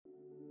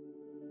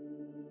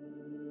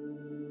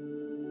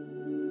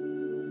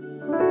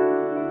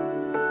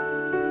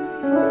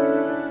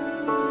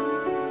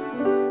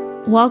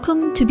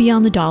Welcome to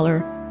Beyond the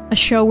Dollar, a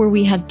show where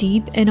we have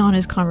deep and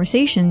honest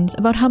conversations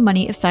about how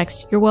money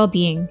affects your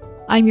well-being.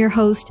 I'm your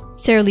host,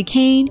 Sarah Lee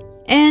Kane,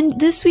 and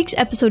this week's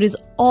episode is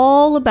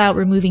all about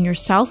removing your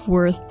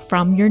self-worth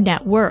from your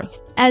net worth.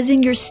 As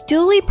in, you're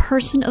still a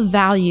person of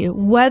value,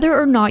 whether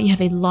or not you have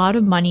a lot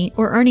of money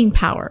or earning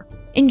power.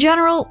 In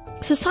general,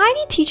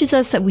 society teaches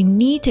us that we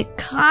need to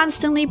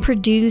constantly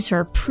produce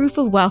our proof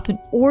of wealth in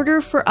order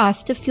for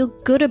us to feel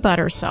good about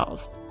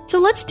ourselves. So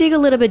let's dig a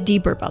little bit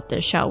deeper about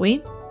this, shall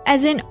we?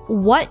 As in,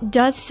 what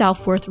does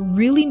self-worth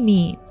really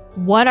mean?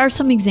 What are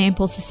some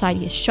examples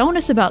society has shown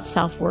us about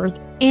self-worth?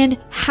 And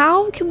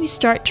how can we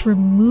start to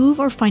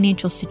remove our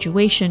financial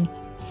situation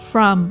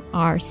from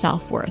our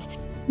self-worth?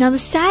 Now, the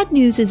sad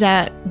news is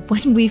that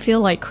when we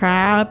feel like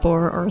crap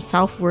or our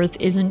self-worth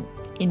isn't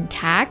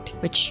intact,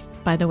 which,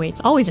 by the way,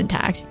 it's always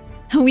intact,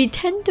 we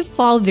tend to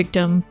fall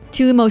victim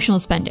to emotional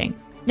spending.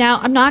 Now,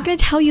 I'm not going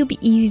to tell you it'll be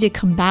easy to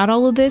combat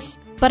all of this,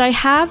 but I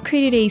have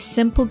created a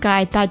simple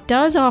guide that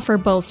does offer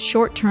both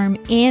short-term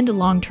and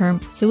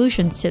long-term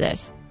solutions to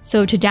this.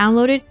 So to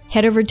download it,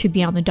 head over to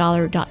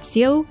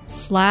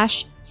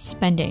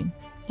beyondthedollar.co/spending.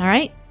 All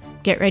right,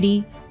 get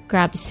ready,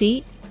 grab a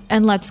seat,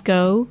 and let's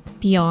go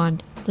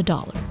beyond the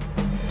dollar.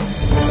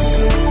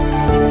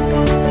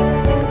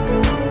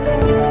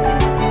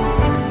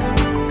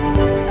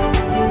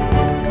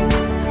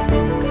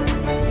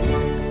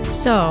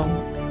 So,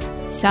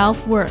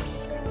 self-worth.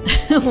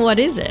 What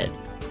is it?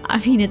 I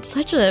mean, it's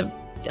such a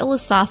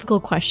philosophical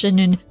question,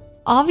 and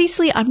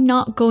obviously I'm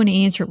not going to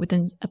answer it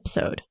within this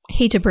episode. I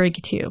hate to break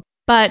it to you.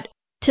 But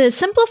to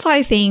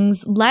simplify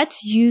things,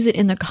 let's use it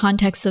in the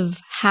context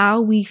of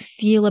how we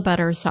feel about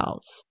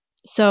ourselves.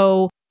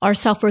 So our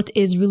self-worth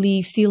is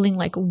really feeling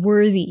like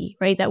worthy,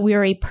 right? That we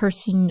are a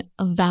person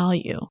of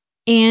value.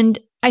 And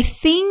I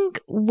think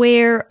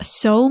where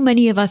so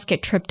many of us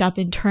get tripped up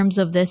in terms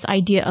of this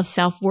idea of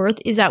self-worth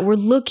is that we're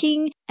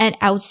looking at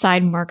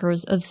outside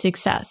markers of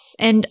success.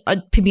 And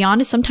to be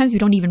honest, sometimes we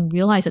don't even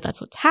realize that that's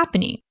what's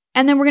happening.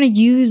 And then we're going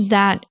to use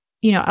that,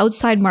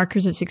 outside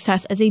markers of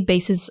success as a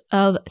basis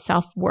of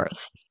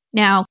self-worth.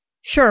 Now,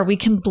 sure, we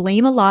can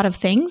blame a lot of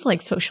things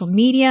like social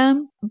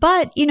media,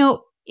 but,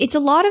 it's a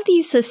lot of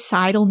these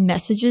societal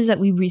messages that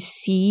we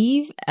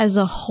receive as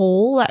a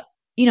whole that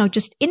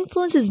just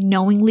influences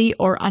knowingly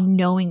or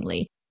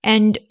unknowingly.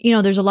 And,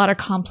 there's a lot of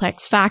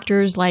complex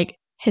factors like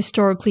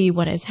historically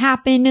what has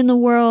happened in the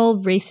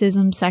world,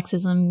 racism,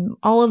 sexism,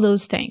 all of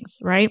those things,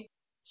 right?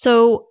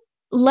 So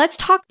let's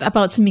talk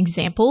about some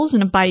examples.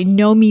 And by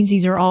no means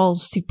these are all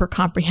super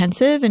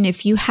comprehensive. And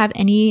if you have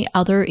any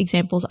other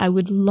examples, I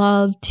would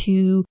love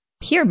to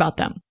hear about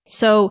them.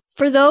 So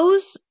for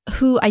those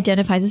who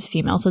identify as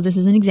female, so this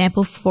is an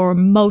example for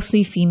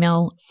mostly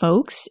female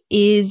folks,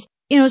 is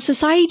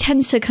society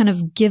tends to kind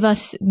of give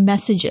us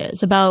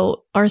messages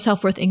about our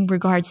self-worth in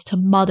regards to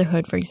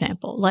motherhood, for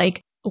example.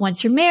 Like,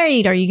 once you're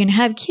married, are you going to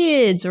have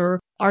kids? Or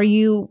are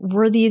you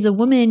worthy as a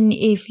woman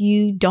if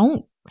you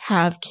don't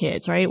have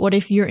kids, right? What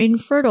if you're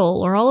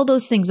infertile? Or all of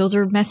those things. Those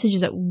are messages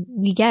that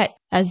we get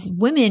as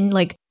women,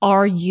 like,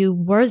 are you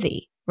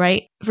worthy,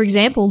 right? For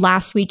example,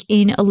 last week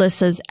in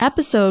Alyssa's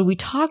episode, we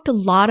talked a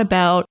lot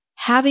about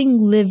having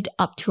lived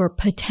up to our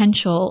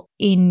potential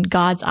in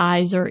God's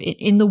eyes or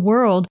in the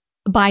world,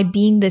 by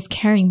being this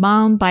caring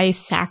mom, by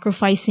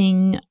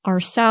sacrificing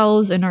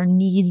ourselves and our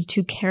needs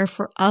to care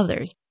for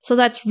others. So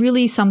that's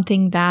really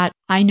something that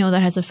I know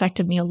that has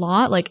affected me a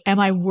lot. Like, am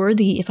I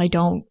worthy if I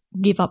don't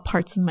give up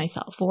parts of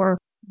myself or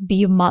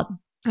be a mother,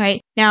 right?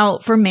 Now,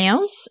 for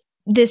males,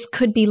 this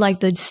could be like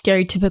the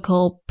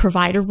stereotypical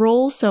provider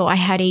role. So I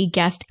had a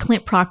guest,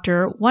 Clint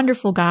Proctor,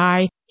 wonderful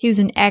guy. He was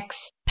an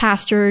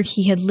ex-pastor.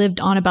 He had lived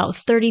on about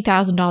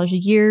 $30,000 a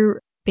year,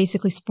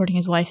 basically supporting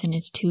his wife and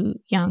his two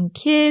young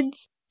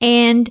kids.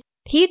 And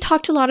he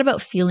talked a lot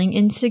about feeling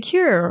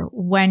insecure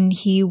when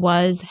he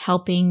was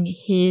helping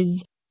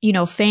his,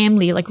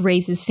 family, like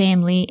raise his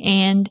family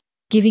and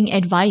giving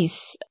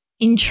advice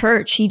in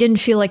church. He didn't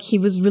feel like he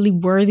was really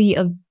worthy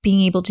of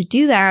being able to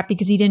do that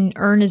because he didn't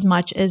earn as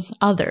much as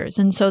others.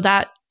 And so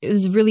that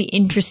was a really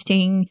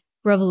interesting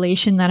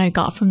revelation that I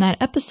got from that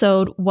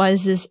episode,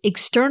 was this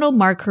external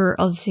marker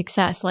of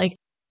success. Like,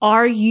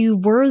 are you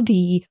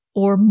worthy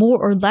or more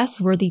or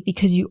less worthy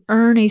because you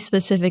earn a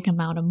specific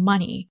amount of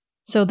money?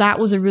 So that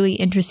was a really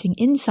interesting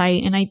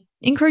insight, and I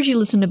encourage you to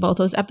listen to both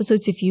those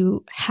episodes if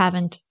you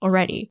haven't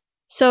already.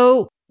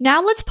 So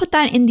now let's put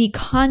that in the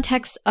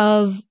context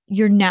of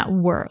your net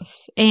worth.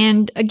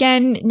 And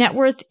again, net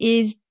worth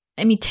is,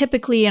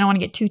 typically, I don't want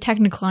to get too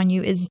technical on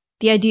you, is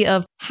the idea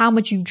of how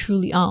much you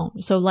truly own.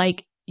 So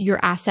like your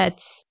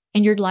assets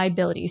and your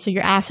liabilities. So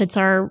your assets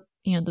are,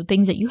 the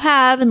things that you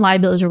have, and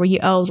liabilities are what you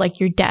owe,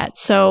 like your debt.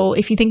 So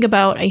if you think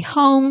about a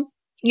home,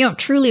 you don't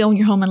truly own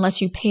your home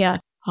unless you pay off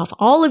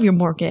all of your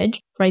mortgage,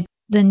 right?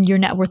 Then your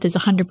net worth is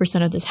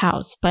 100% of this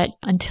house. But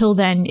until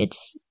then,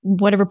 it's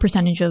whatever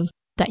percentage of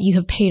that you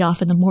have paid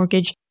off in the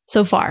mortgage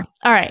so far.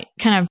 All right,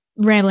 kind of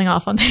rambling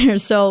off on there.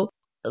 So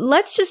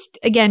let's just,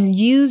 again,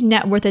 use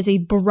net worth as a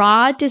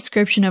broad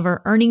description of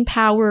our earning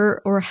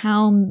power or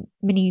how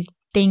many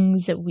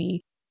things that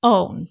we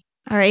own.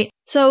 All right.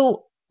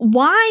 So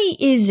why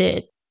is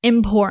it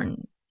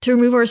important to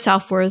remove our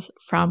self-worth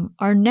from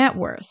our net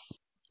worth?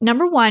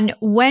 Number one,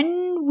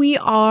 when we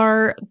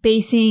are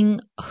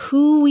basing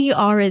who we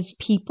are as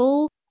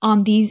people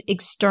on these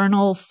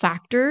external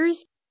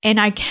factors, and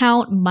I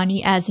count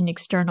money as an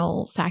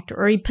external factor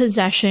or a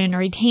possession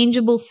or a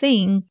tangible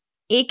thing,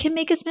 it can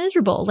make us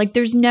miserable. Like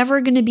there's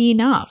never going to be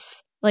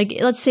enough. Like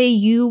let's say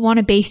you want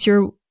to base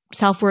your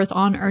self-worth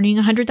on earning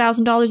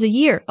 $100,000 a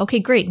year. Okay,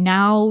 great.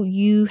 Now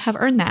you have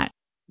earned that.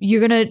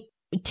 You're going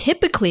to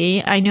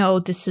typically, I know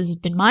this has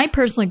been my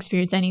personal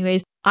experience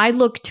anyways, I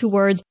look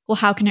towards, well,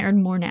 how can I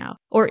earn more now?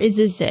 Or is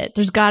this it?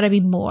 There's got to be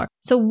more.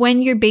 So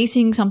when you're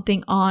basing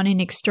something on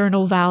an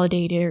external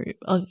validator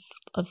of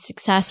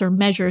success or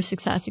measure of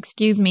success,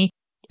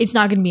 it's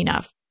not going to be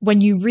enough.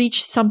 When you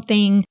reach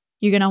something,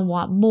 you're going to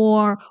want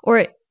more,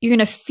 or you're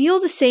going to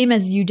feel the same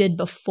as you did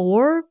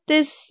before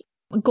this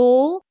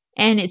goal.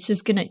 And it's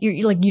just going to,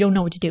 you're like, you don't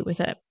know what to do with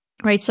it,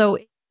 right? So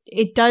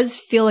it does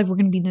feel like we're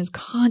going to be in this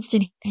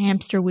constant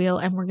hamster wheel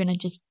and we're going to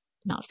just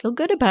not feel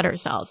good about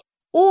ourselves.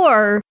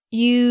 Or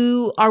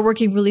you are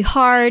working really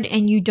hard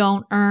and you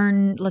don't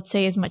earn, let's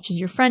say, as much as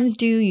your friends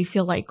do. You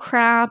feel like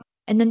crap.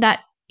 And then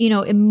that,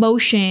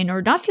 emotion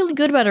or not feeling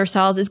good about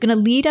ourselves is going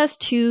to lead us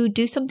to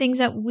do some things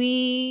that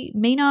we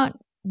may not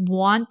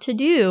want to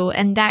do.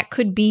 And that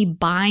could be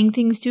buying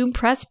things to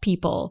impress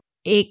people.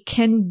 It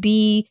can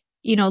be,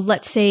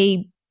 let's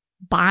say,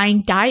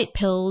 buying diet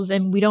pills,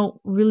 and we don't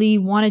really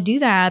want to do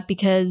that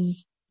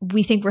because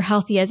we think we're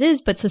healthy as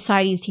is, but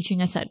society is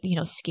teaching us that,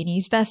 skinny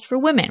is best for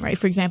women, right?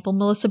 For example,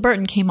 Melissa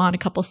Burton came on a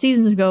couple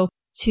seasons ago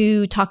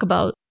to talk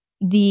about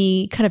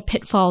the kind of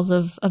pitfalls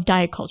of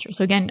diet culture.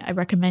 So again, I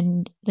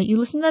recommend that you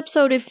listen to the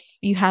episode if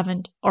you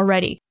haven't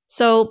already.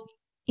 So,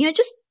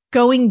 just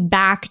going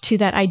back to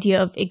that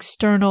idea of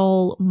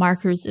external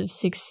markers of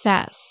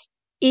success,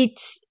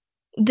 it's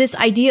this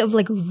idea of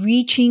like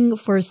reaching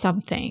for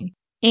something.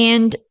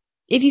 And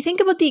if you think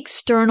about the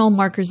external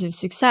markers of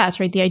success,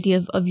 right, the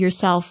idea of your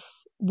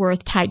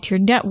self-worth tied to your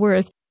net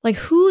worth, like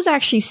who's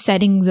actually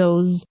setting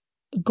those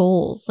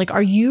goals? Like,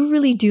 are you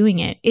really doing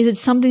it? Is it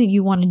something that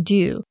you want to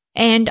do?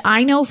 And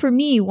I know for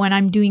me, when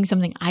I'm doing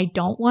something I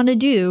don't want to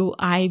do,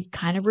 I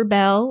kind of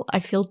rebel. I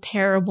feel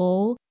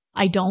terrible.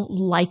 I don't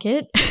like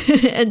it.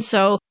 And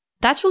so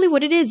that's really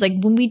what it is. Like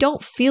when we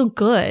don't feel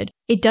good,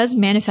 it does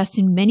manifest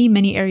in many,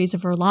 many areas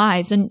of our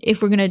lives. And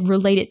if we're going to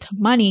relate it to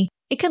money,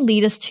 it can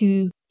lead us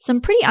to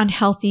some pretty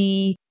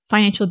unhealthy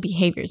financial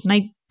behaviors. And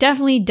I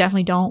definitely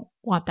don't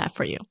want that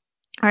for you.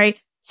 All right.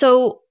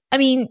 So,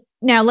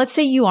 now let's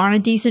say you are in a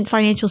decent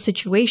financial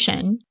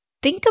situation.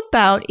 Think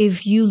about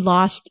if you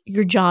lost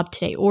your job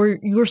today or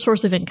your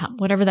source of income,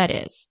 whatever that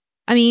is.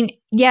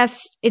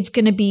 Yes, it's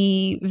going to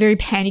be very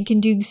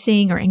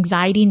panic-inducing or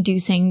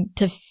anxiety-inducing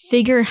to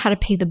figure out how to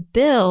pay the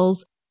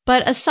bills.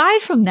 But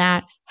aside from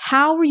that,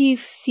 how are you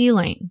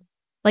feeling?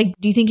 Like,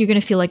 do you think you're going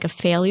to feel like a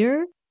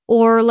failure?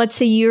 Or let's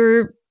say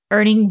you're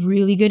earning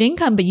really good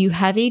income, but you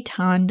have a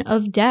ton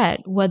of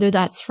debt, whether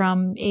that's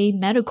from a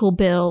medical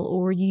bill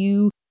or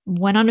you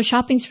went on a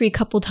shopping spree a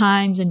couple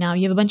times and now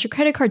you have a bunch of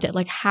credit card debt.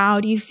 Like, how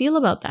do you feel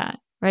about that?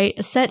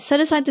 Right? Set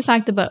aside the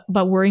fact about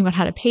worrying about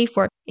how to pay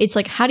for it. It's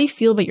like, how do you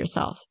feel about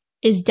yourself?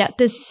 Is debt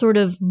this sort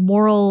of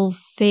moral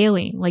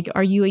failing? Like,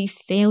 are you a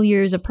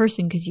failure as a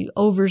person because you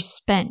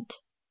overspent?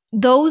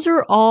 Those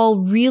are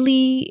all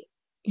really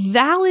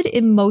valid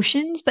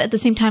emotions, but at the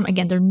same time,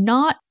 again, they're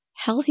not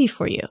healthy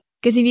for you.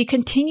 Because if you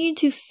continue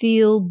to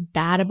feel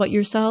bad about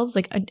yourselves,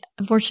 like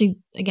unfortunately,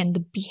 again,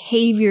 the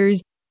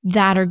behaviors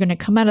that are going to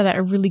come out of that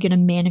are really going to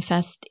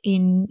manifest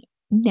in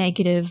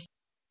negative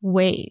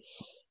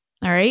ways.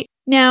 All right.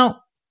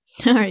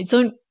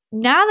 So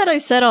now that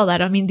I've said all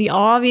that, the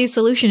obvious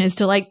solution is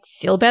to like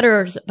feel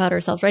better about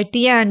ourselves, right?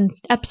 The end,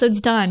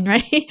 episode's done,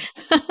 right?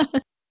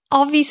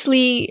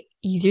 Obviously,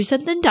 easier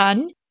said than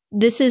done.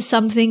 This is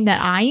something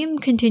that I am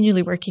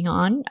continually working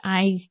on.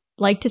 I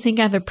like to think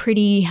I have a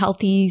pretty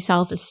healthy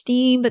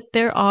self-esteem, but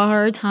there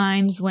are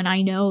times when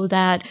I know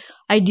that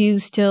I do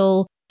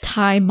still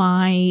tie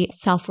my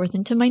self-worth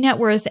into my net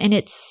worth, and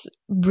it's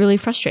really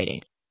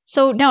frustrating.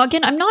 So now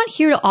again, I'm not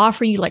here to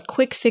offer you like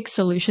quick fix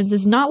solutions.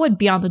 It's not what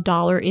Beyond the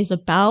Dollar is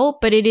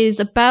about, but it is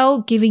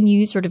about giving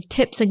you sort of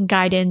tips and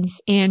guidance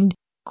and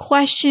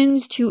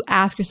questions to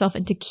ask yourself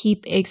and to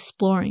keep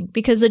exploring.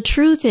 Because the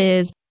truth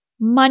is,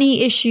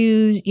 money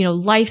issues,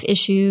 life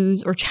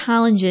issues or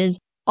challenges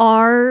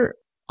are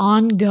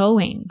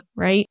ongoing,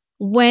 right?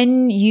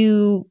 When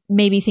you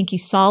maybe think you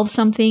solved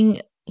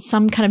something,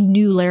 some kind of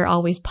new layer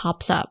always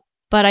pops up.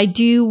 But I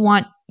do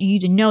want you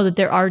to know that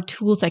there are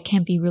tools that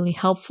can be really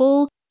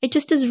helpful. It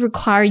just does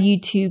require you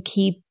to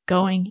keep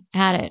going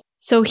at it.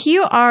 So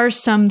here are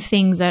some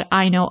things that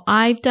I know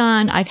I've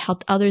done, I've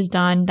helped others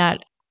done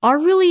that are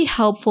really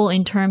helpful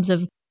in terms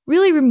of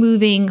really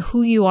removing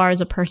who you are as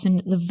a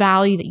person, the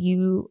value that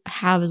you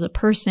have as a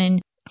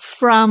person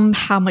from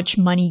how much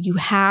money you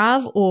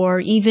have or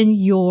even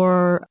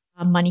your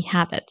money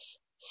habits.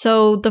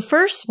 So the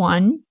first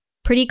one,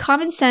 pretty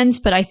common sense,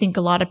 but I think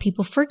a lot of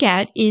people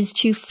forget, is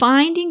to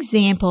find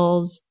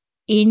examples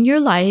in your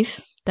life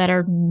that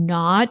are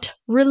not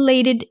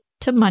related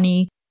to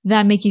money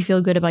that make you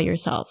feel good about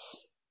yourselves.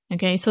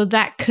 Okay, so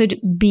that could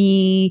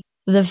be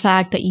the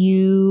fact that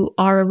you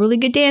are a really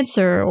good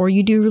dancer, or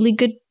you do really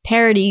good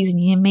parodies and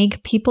you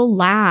make people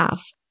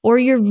laugh, or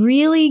you're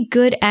really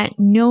good at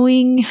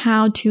knowing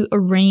how to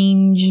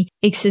arrange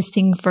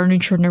existing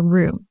furniture in a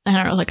room. I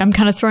don't know, like I'm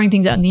kind of throwing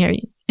things out in the air,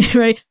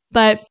 right?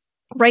 But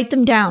write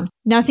them down.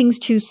 Nothing's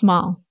too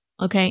small.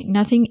 Okay,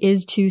 nothing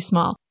is too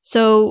small.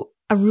 So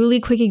a really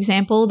quick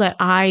example that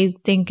I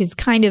think is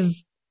kind of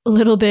a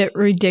little bit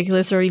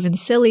ridiculous or even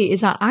silly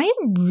is that I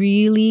am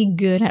really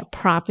good at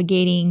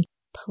propagating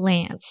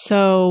plants.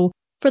 So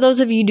for those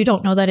of you who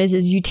don't know what that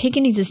is you take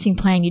an existing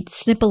plant, you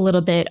snip a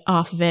little bit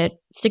off of it,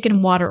 stick it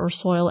in water or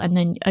soil, and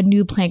then a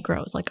new plant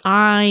grows. Like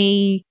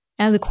I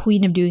am the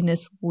queen of doing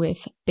this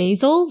with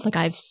basil. Like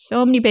I have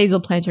so many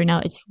basil plants right now.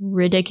 It's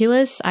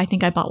ridiculous. I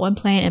think I bought one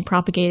plant and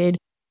propagated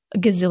a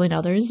gazillion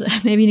others,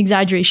 maybe an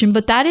exaggeration,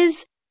 but that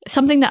is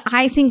something that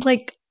I think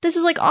like, this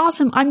is like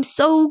awesome. I'm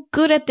so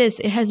good at this.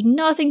 It has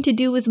nothing to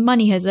do with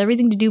money. It has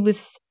everything to do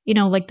with,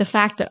 like the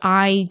fact that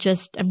I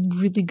just am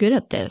really good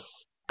at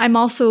this. I'm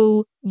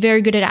also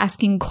very good at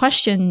asking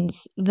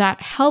questions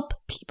that help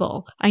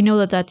people. I know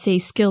that that's a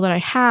skill that I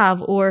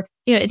have, or,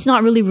 it's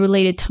not really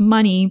related to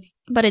money,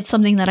 but it's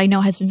something that I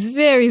know has been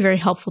very, very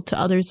helpful to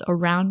others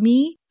around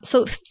me.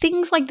 So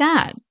things like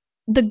that.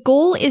 The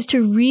goal is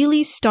to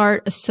really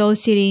start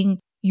associating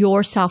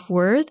your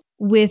self-worth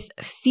with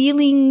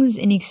feelings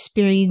and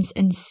experience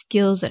and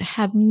skills that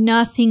have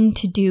nothing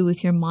to do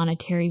with your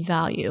monetary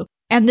value.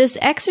 And this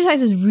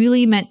exercise is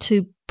really meant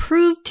to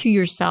prove to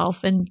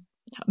yourself and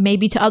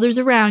maybe to others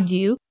around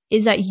you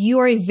is that you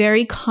are a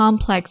very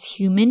complex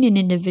human and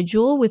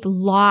individual with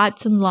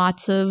lots and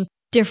lots of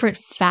different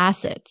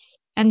facets.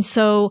 And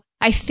so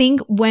I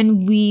think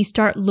when we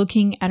start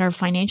looking at our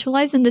financial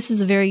lives, and this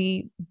is a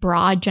very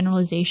broad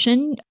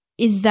generalization,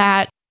 is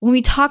that when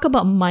we talk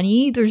about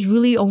money, there's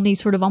really only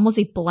sort of almost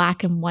a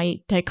black and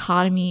white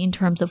dichotomy in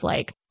terms of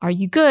like, are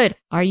you good?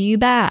 Are you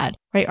bad?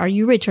 Right? Are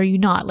you rich? Are you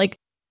not? Like,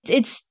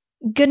 it's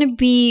going to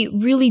be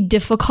really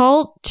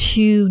difficult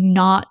to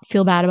not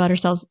feel bad about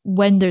ourselves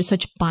when there's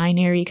such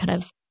binary kind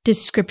of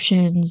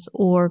descriptions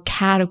or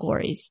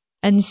categories.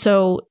 And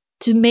so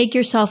to make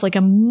yourself like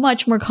a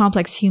much more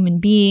complex human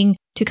being,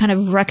 to kind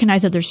of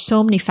recognize that there's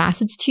so many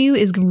facets to you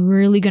is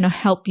really going to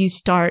help you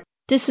start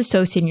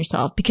disassociating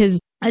yourself. Because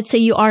let's say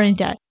you are in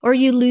debt, or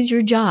you lose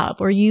your job,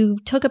 or you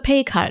took a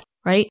pay cut,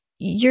 right?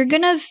 You're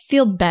going to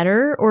feel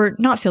better, or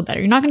not feel better.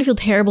 You're not going to feel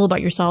terrible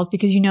about yourself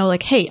because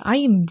like, hey, I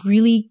am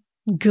really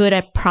good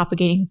at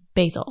propagating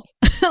basil.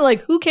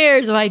 Like, who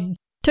cares if I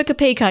took a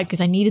pay cut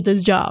because I needed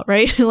this job,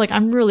 right? Like,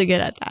 I'm really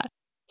good at that.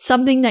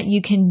 Something that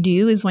you can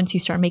do is once you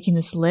start making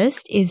this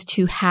list is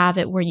to have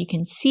it where you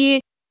can see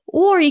it,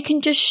 or you can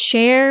just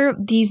share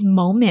these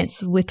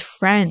moments with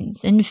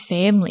friends and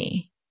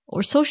family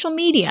or social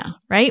media,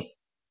 right?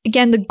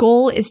 Again, the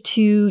goal is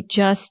to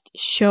just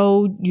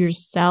show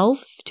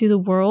yourself to the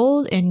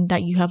world and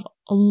that you have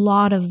a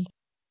lot of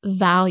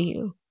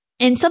value.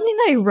 And something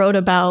that I wrote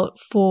about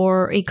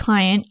for a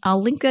client,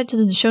 I'll link that to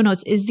the show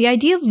notes, is the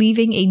idea of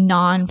leaving a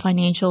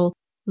non-financial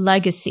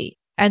legacy.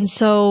 And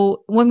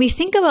so when we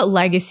think about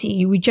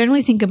legacy, we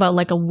generally think about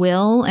like a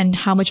will and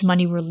how much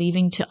money we're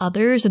leaving to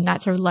others, and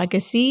that's our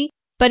legacy.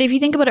 But if you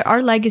think about it,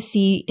 our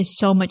legacy is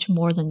so much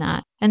more than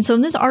that. And so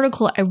in this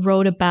article, I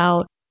wrote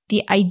about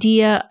the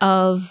idea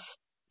of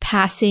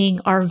passing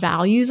our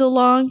values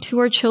along to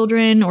our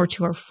children or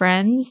to our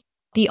friends.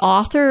 The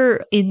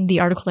author in the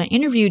article I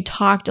interviewed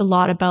talked a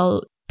lot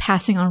about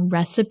passing on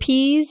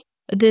recipes.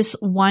 This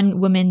one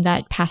woman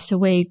that passed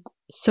away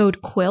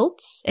sewed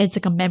quilts. It's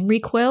like a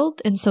memory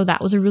quilt. And so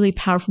that was a really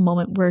powerful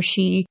moment where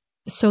she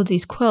sewed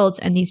these quilts,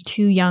 and these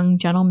two young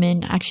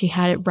gentlemen actually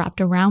had it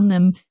wrapped around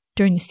them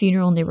during the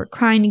funeral, and they were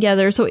crying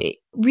together. So it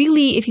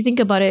really, if you think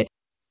about it,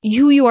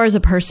 who you are as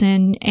a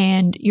person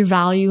and your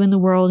value in the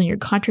world and your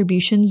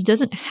contributions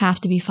doesn't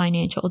have to be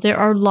financial. There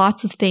are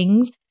lots of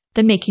things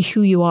that make you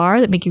who you are,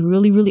 that make you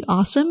really, really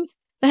awesome,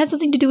 that has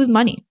nothing to do with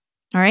money.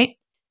 All right.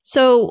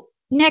 So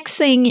next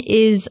thing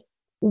is,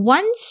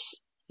 once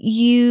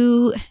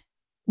you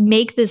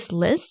make this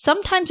list,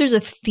 sometimes there's a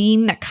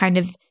theme that kind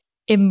of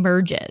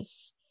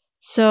emerges.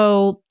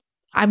 So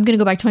I'm going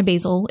to go back to my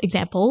basil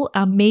example.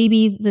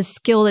 Maybe the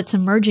skill that's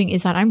emerging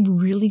is that I'm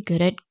really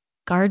good at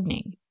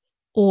gardening.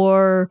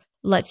 Or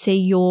let's say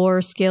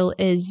your skill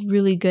is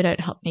really good at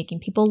making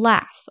people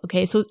laugh.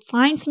 Okay, so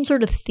find some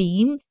sort of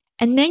theme,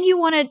 and then you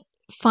want to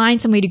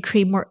find some way to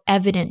create more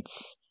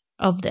evidence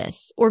of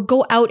this, or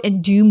go out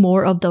and do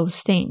more of those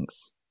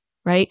things,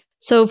 right?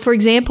 So for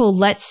example,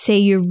 let's say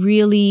you're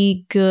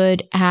really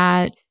good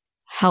at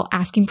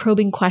asking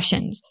probing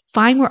questions.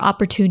 Find more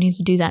opportunities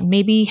to do that.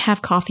 Maybe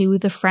have coffee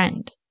with a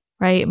friend,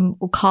 right?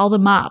 Call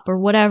them up or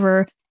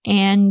whatever,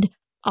 and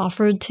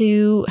offer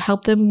to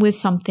help them with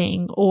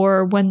something.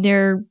 Or when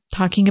they're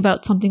talking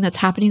about something that's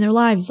happening in their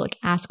lives, like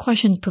ask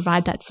questions,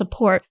 provide that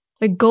support.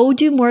 Like, go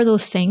do more of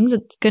those things.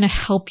 It's going to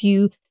help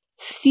you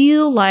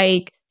feel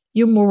like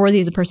you're more worthy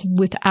as a person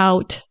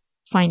without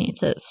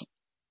finances.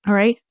 All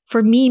right.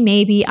 For me,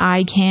 maybe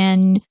I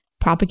can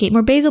propagate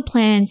more basil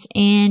plants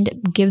and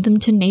give them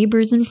to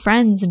neighbors and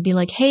friends and be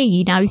like,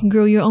 hey, now you can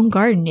grow your own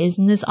garden.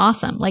 Isn't this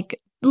awesome? Like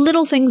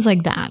little things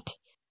like that.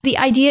 The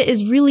idea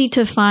is really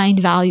to find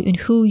value in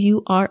who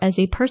you are as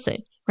a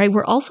person, right?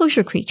 We're all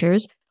social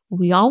creatures.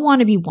 We all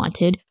want to be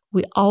wanted.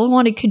 We all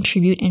want to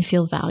contribute and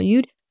feel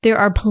valued. There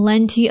are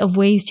plenty of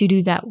ways to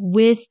do that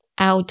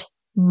without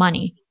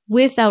money,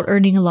 without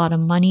earning a lot of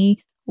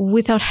money,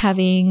 without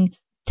having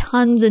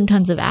tons and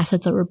tons of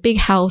assets or a big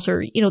house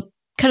or,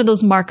 kind of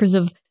those markers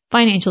of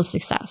financial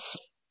success,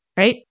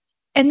 right?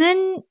 And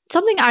then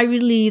something I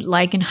really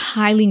like and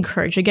highly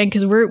encourage, again,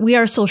 because we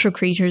are social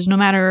creatures, no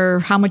matter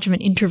how much of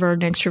an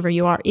introvert and extrovert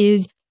you are,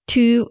 is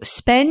to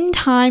spend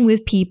time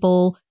with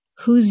people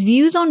whose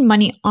views on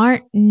money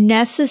aren't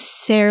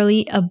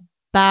necessarily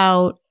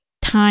about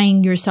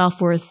tying your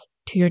self-worth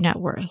to your net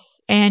worth.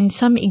 And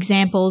some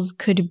examples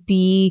could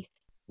be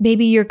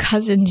maybe your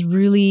cousin's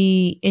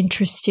really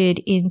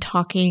interested in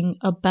talking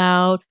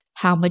about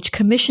how much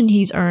commission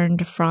he's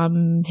earned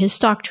from his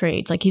stock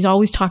trades. Like he's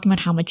always talking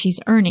about how much he's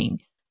earning.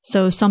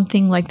 So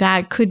something like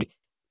that could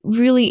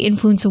really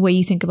influence the way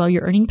you think about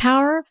your earning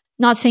power.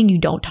 Not saying you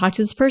don't talk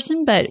to this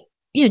person, but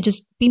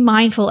just be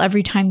mindful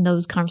every time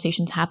those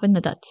conversations happen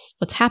that that's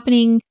what's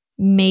happening.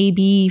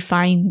 Maybe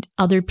find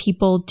other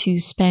people to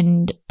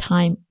spend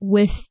time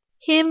with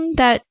him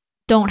that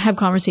don't have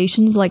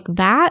conversations like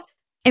that.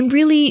 And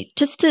really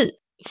just to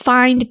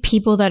find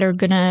people that are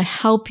going to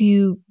help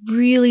you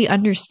really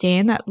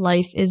understand that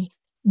life is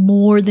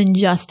more than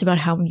just about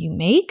how much you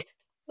make.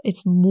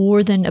 It's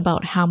more than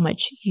about how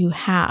much you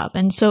have.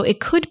 And so it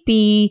could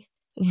be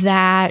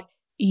that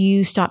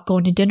you stop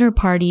going to dinner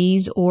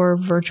parties or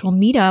virtual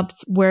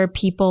meetups where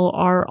people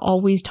are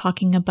always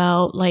talking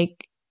about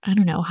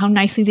how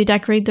nicely they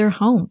decorate their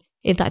home.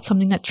 If that's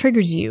something that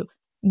triggers you,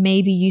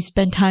 maybe you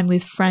spend time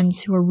with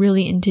friends who are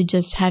really into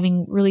just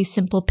having really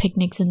simple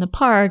picnics in the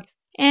park.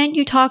 And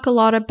you talk a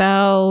lot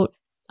about,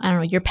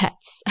 your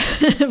pets,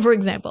 for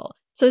example.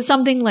 So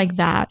something like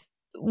that.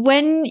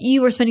 When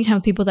you are spending time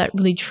with people that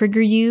really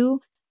trigger you,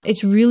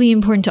 it's really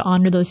important to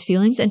honor those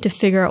feelings and to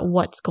figure out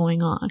what's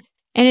going on.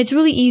 And it's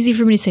really easy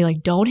for me to say,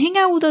 don't hang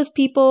out with those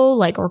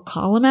people, or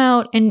call them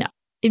out. And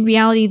in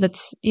reality,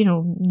 that's,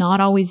 not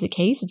always the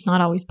case. It's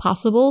not always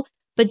possible.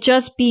 But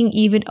just being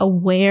even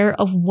aware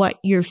of what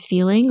you're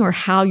feeling or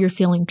how you're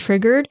feeling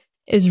triggered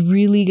is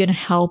really going to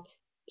help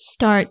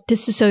start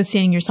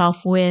disassociating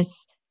yourself with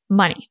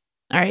money.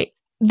 All right.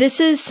 This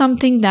is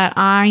something that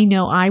I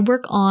know I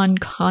work on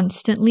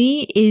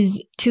constantly,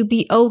 is to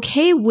be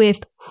okay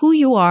with who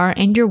you are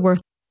and your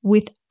worth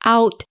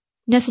without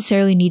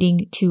necessarily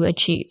needing to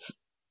achieve.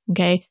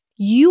 Okay.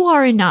 You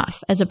are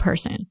enough as a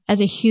person, as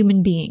a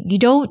human being. You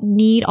don't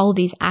need all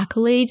these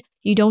accolades.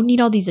 You don't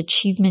need all these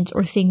achievements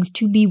or things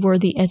to be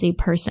worthy as a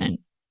person,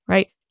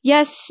 right?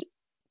 Yes,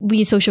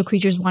 we social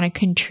creatures want to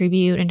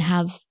contribute and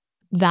have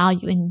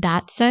value in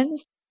that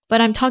sense,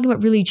 but I'm talking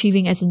about really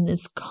achieving as in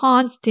this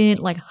constant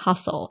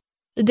hustle.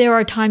 There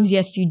are times,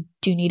 yes, you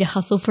do need to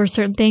hustle for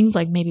certain things,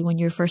 like maybe when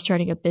you're first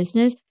starting a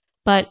business,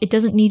 but it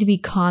doesn't need to be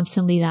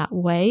constantly that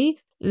way.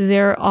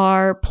 There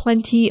are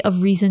plenty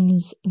of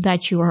reasons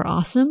that you are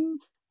awesome,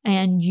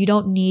 and you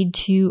don't need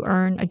to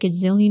earn a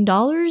gazillion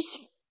dollars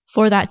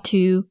for that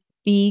to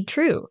be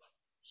true.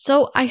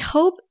 So I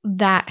hope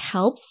that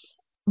helps.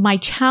 My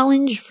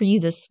challenge for you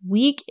this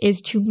week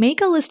is to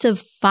make a list of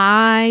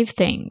 5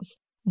 things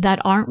that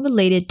aren't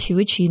related to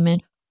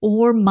achievement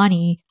or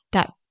money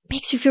that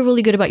makes you feel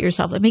really good about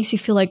yourself. That makes you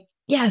feel like,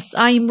 yes,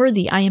 I am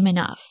worthy. I am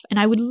enough. And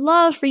I would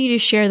love for you to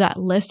share that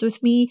list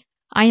with me.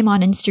 I am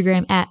on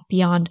Instagram at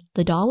Beyond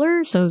the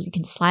Dollar, so you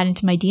can slide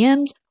into my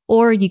DMs,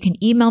 or you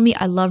can email me.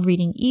 I love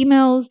reading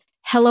emails.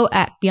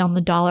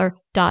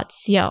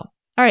 hello@beyondthedollar.co.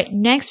 All right,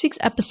 next week's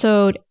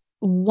episode,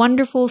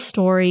 wonderful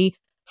story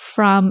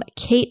from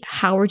Kate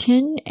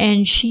Howerton,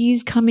 and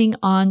she's coming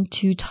on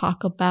to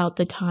talk about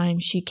the time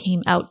she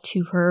came out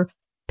to her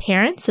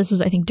parents. This was,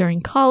 I think,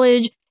 during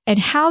college, and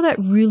how that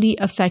really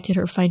affected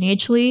her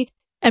financially,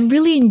 and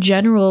really in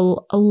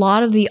general, a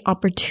lot of the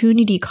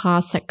opportunity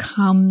costs that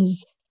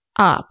comes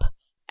up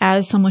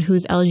as someone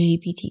who's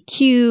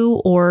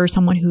LGBTQ or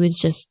someone who has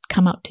just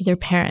come out to their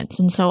parents.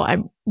 And so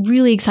I'm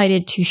really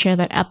excited to share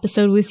that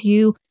episode with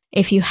you.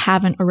 If you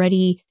haven't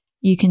already,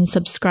 you can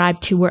subscribe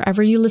to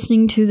wherever you're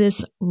listening to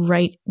this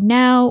right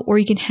now, or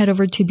you can head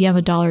over to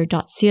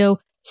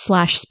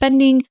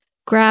beyondthedollar.co/spending,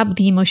 grab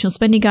the emotional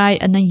spending guide,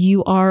 and then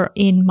you are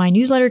in my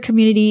newsletter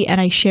community,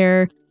 and I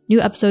share new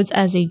episodes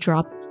as they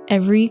drop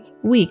every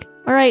week.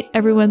 All right,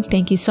 everyone,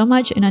 thank you so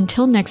much. And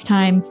until next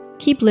time,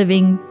 keep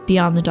living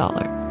beyond the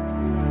dollar.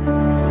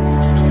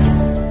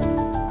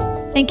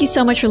 Thank you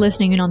so much for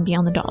listening in on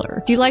Beyond the Dollar.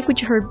 If you like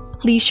what you heard,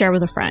 please share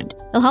with a friend.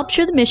 It'll help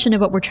share the mission of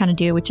what we're trying to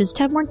do, which is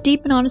to have more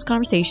deep and honest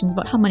conversations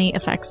about how money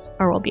affects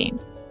our well-being.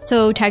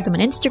 So tag them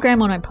on Instagram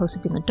when I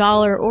post Beyond the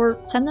Dollar, or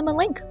send them a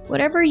link.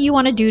 Whatever you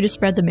want to do to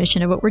spread the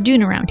mission of what we're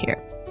doing around here.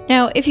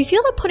 Now, if you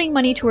feel that putting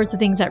money towards the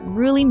things that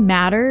really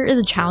matter is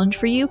a challenge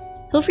for you,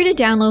 feel free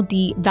to download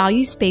the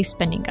Value-Based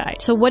Spending Guide.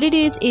 So what it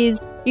is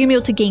You're going to be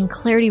able to gain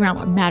clarity around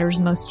what matters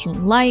most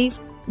in life,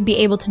 be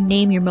able to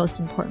name your most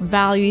important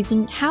values,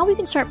 and how we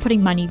can start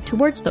putting money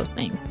towards those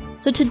things.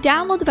 So to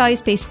download the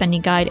Values-Based Spending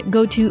Guide,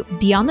 go to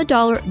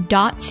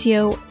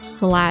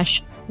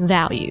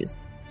beyondthedollar.co/values.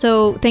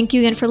 So thank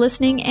you again for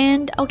listening,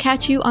 and I'll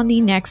catch you on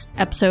the next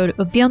episode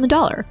of Beyond the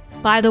Dollar.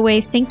 By the way,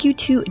 thank you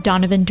to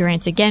Donovan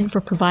Durance again for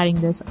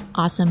providing this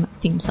awesome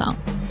theme song.